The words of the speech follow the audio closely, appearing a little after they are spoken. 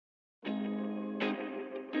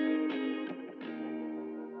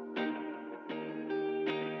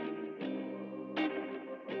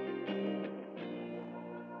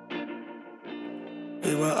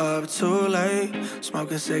we were up too late,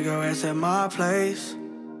 smoking cigarettes at my place.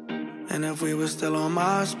 And if we were still on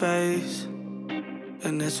MySpace,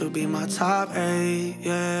 then this would be my top 8,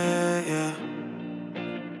 yeah, yeah.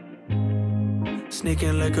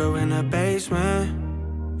 Sneaking liquor in the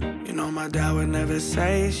basement, you know my dad would never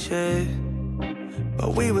say shit.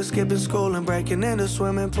 But we were skipping school and breaking into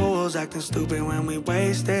swimming pools, acting stupid when we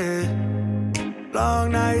wasted.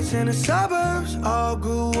 Long nights in the suburbs, all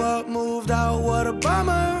grew up, moved out, what a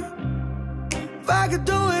bummer. If I could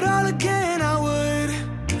do it all again, I would.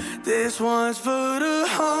 This one's for the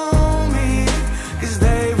homies, 'cause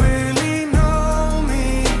they really know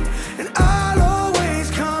me. And I'll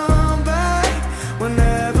always come back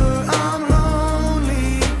whenever I'm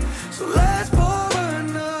lonely. So let's pour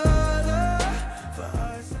another for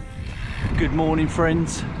us. Good morning,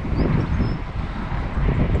 friends.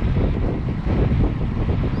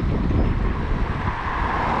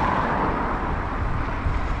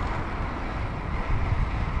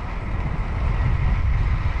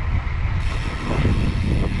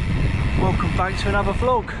 Welcome back to another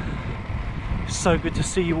vlog. So good to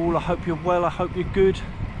see you all. I hope you're well, I hope you're good.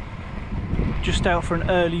 Just out for an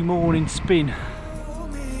early morning spin.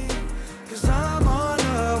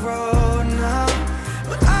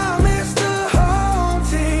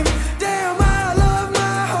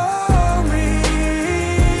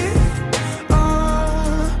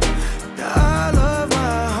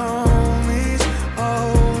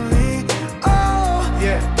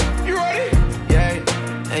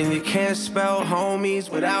 Spell homies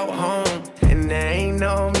without home, and there ain't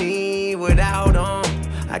no me without them.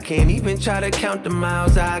 I can't even try to count the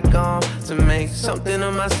miles I've gone to make something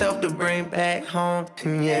of myself to bring back home.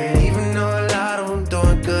 And yeah, even though a lot of them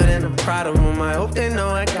doing good and I'm proud of them, I hope they know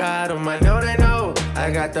I got them. I know they know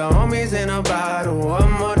I got the homies in a bottle. What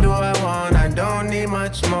more do I want? I don't need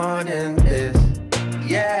much more than this.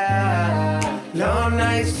 Yeah, long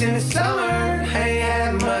nights in the summer, ain't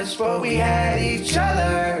had much, but we had each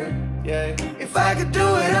other. Yeah. If I could do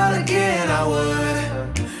it all again, I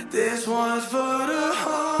would. This one's for the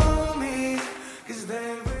homies, 'cause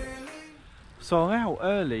they really... So I'm out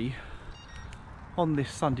early on this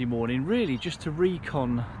Sunday morning, really just to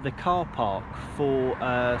recon the car park for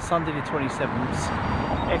Sunday the 27th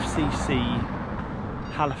FCC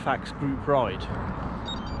Halifax group ride.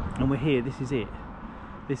 And we're here, this is it.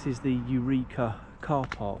 This is the Eureka car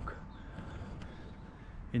park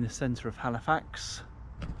in the centre of Halifax.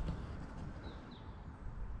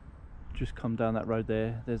 Just come down that road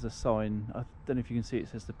there, there's a sign, I don't know if you can see it,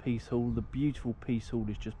 says the Peace Hall. The beautiful Peace Hall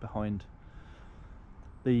is just behind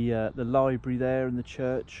the library there and the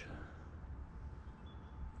church.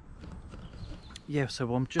 Yeah,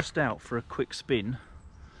 so I'm just out for a quick spin.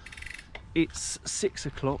 It's 6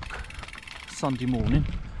 o'clock Sunday morning.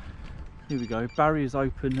 Here we go, barriers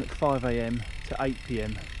open at 5 AM to 8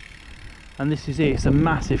 PM. And this is it, it's a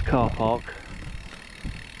massive car park.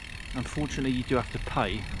 Unfortunately you do have to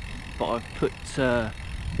pay. But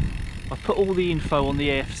I've put all the info on the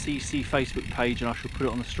FCC Facebook page, and I shall put it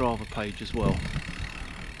on the Strava page as well.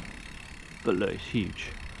 But look, it's huge,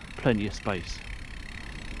 plenty of space.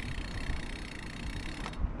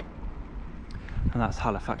 And that's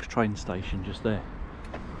Halifax train station just there.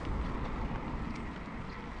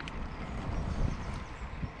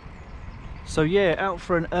 So yeah, out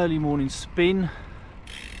for an early morning spin.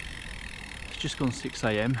 It's just gone 6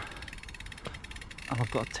 AM. And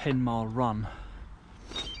I've got a 10-mile run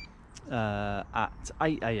at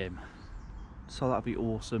 8 AM, so that'll be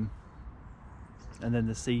awesome. And then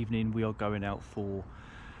this evening we are going out for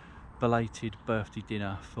belated birthday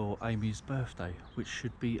dinner for Amy's birthday, which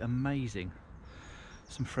should be amazing.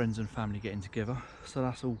 Some friends and family getting together, so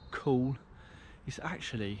that's all cool. It's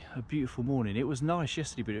actually a beautiful morning. It was nice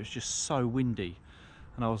yesterday, but it was just so windy,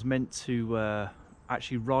 and I was meant to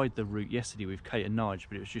actually ride the route yesterday with Kate and Nige,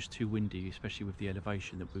 but it was just too windy, especially with the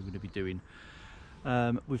elevation that we're going to be doing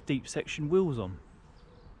with deep section wheels on,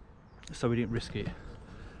 so we didn't risk it.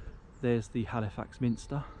 There's the Halifax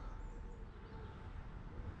Minster.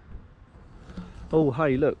 Oh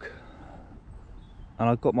hey, look, and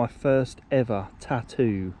I got my first ever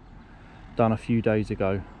tattoo done a few days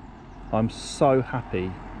ago. I'm so happy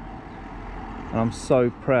and I'm so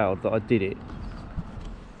proud that I did it.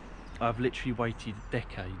 I've literally waited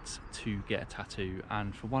decades to get a tattoo,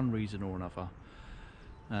 and for one reason or another,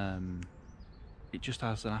 it just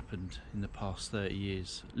hasn't happened in the past 30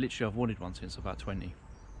 years. Literally, I've wanted one since about 20.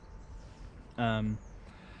 And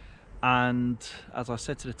as I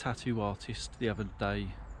said to the tattoo artist the other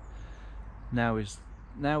day, now is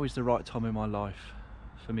the right time in my life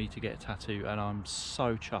for me to get a tattoo, and I'm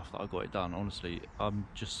so chuffed that I got it done. Honestly, I'm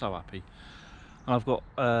just so happy. And I've got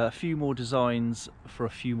a few more designs for a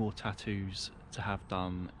few more tattoos to have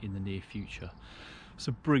done in the near future.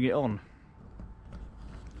 So bring it on.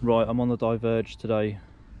 Right, I'm on the Diverge today.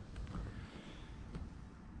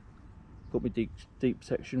 Got my deep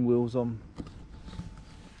protection wheels on.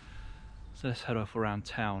 So let's head off around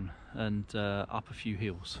town and up a few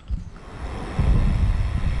hills.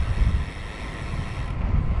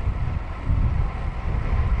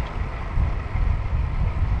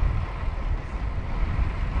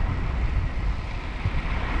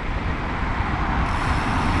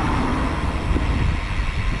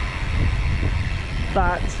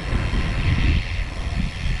 That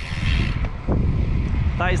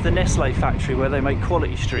is the Nestle factory where they make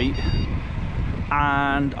Quality Street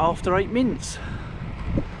and After 8 Mints.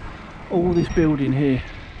 All this building here.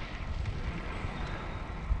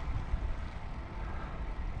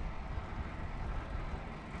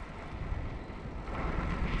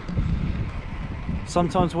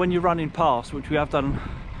 Sometimes when you're running past, which we have done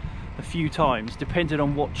a few times, depending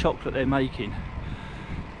on what chocolate they're making,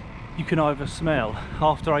 you can either smell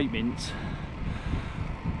After 8 Mints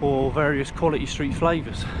or various Quality Street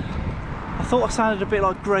flavours. I thought I sounded a bit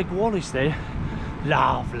like Greg Wallace there.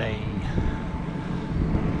 Lovely.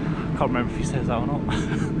 Can't remember if he says that or not.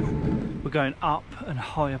 We're going up and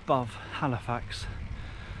high above Halifax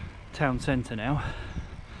town centre now,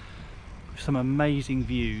 with some amazing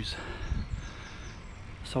views.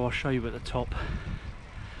 So I'll show you at the top.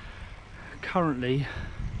 Currently,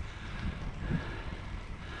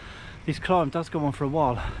 this climb does go on for a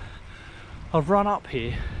while. I've run up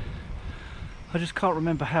here, I just can't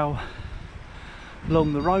remember how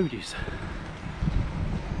long the road is.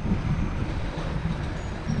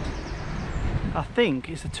 I think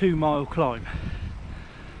it's a 2-mile climb.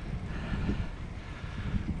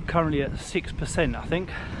 Currently at 6%, I think.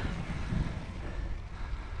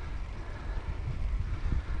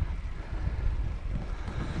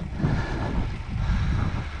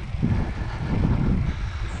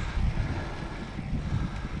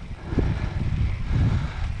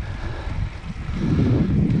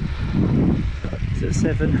 At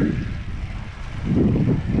 7.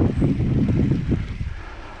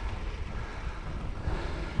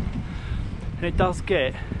 And it does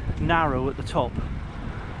get narrow at the top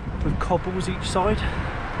with cobbles each side.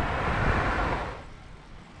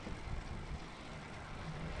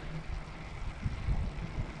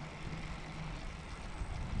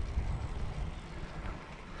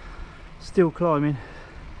 Still climbing.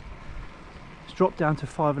 It's dropped down to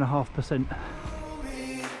 5.5%.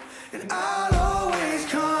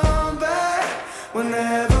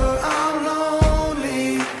 Whenever I'm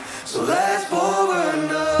lonely, so let's pour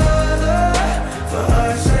another for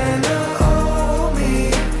us and the old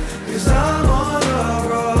me. 'Cause I'm on the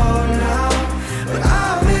road now, but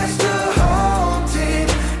I miss the home team.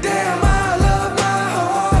 Damn, I love my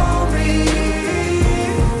homie.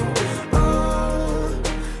 Oh,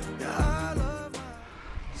 yeah, I love my...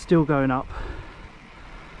 Still going up.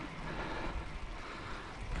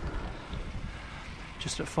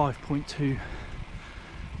 Just at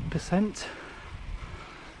 5.2%.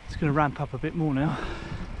 It's going to ramp up a bit more now.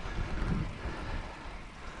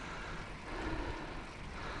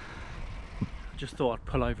 I just thought I'd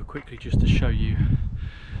pull over quickly just to show you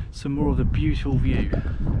some more of the beautiful view.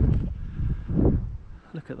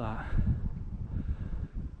 Look at that,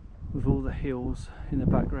 with all the hills in the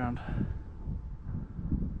background.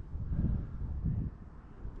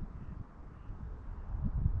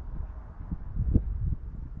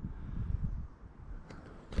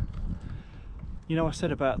 You know, I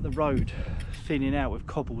said about the road thinning out with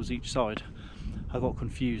cobbles each side. I got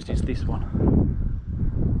confused, it's this one.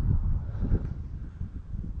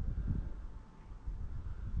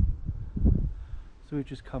 So we've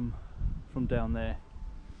just come from down there.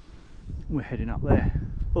 We're heading up there.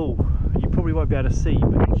 Oh, you probably won't be able to see,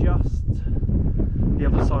 but just the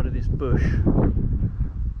other side of this bush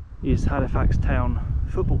is Halifax Town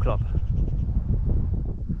Football Club.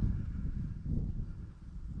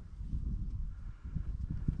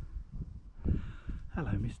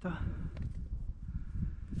 Hello, mister.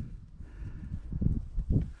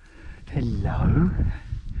 Hello.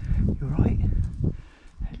 You right?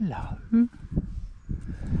 Hello.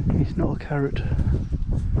 It's not a carrot.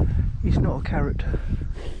 It's not a carrot.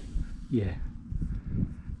 Yeah.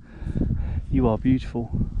 You are beautiful.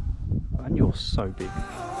 And you're so big.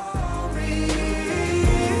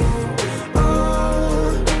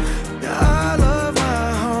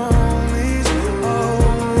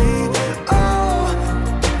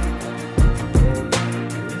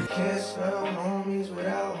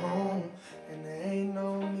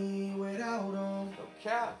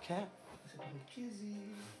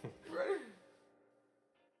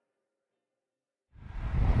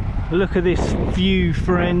 Look at this view,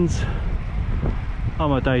 friends. Oh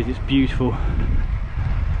my days, it's beautiful.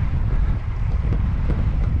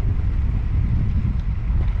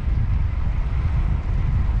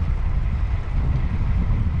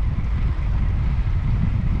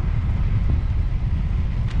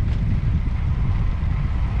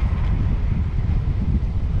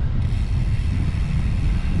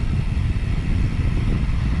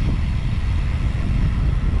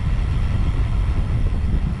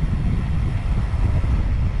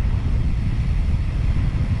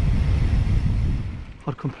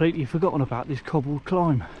 I'd completely forgotten about this cobbled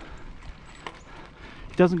climb.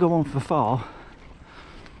 It doesn't go on for far,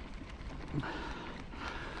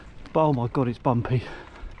 but oh my god, it's bumpy.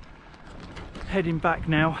 Heading back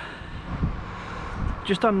now.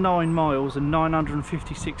 Just done 9 miles and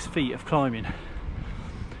 956 feet of climbing.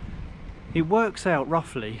 It works out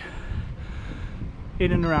roughly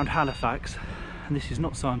in and around Halifax, and this is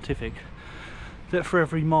not scientific, that for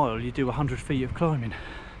every mile you do 100 feet of climbing.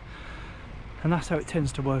 And that's how it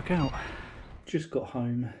tends to work out. Just got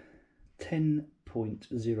home,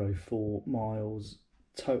 10.04 miles,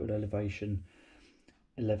 total elevation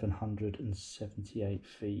 1178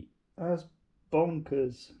 feet. That's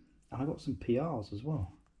bonkers. And I got some PRs as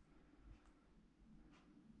well.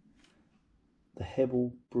 The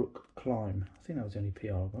Hebble Brook climb. I think that was the only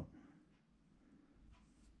PR I got.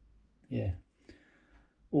 Yeah.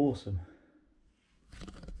 Awesome.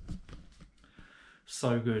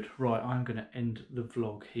 So good. Right, I'm going to end the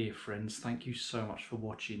vlog here, friends. Thank you so much for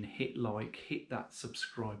watching. Hit like, hit that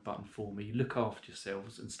subscribe button for me. Look after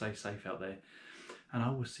yourselves and stay safe out there. And I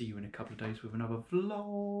will see you in a couple of days with another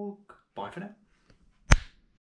vlog. Bye for now.